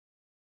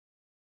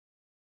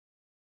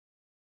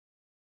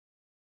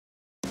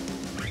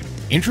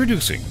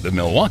Introducing the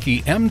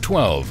Milwaukee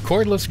M12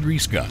 cordless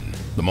grease gun,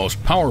 the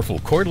most powerful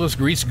cordless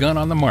grease gun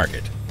on the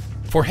market.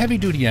 For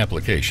heavy-duty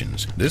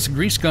applications, this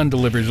grease gun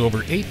delivers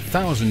over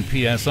 8,000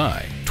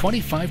 psi,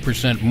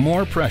 25%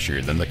 more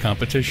pressure than the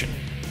competition.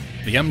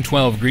 The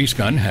M12 grease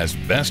gun has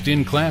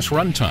best-in-class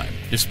runtime,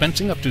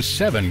 dispensing up to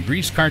 7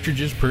 grease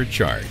cartridges per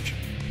charge.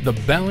 The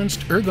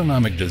balanced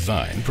ergonomic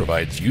design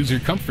provides user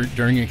comfort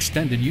during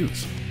extended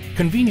use.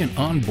 Convenient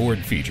onboard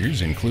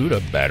features include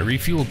a battery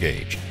fuel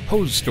gauge,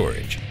 hose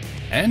storage,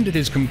 and it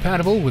is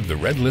compatible with the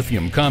Red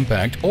Lithium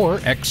Compact or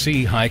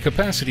XC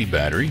high-capacity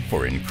battery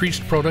for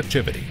increased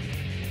productivity.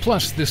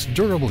 Plus, this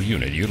durable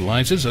unit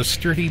utilizes a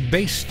sturdy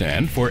base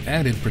stand for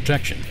added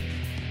protection.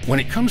 When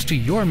it comes to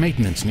your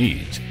maintenance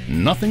needs,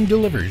 nothing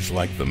delivers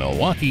like the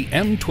Milwaukee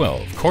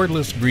M12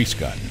 cordless grease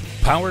gun,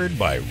 powered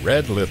by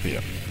Red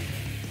Lithium.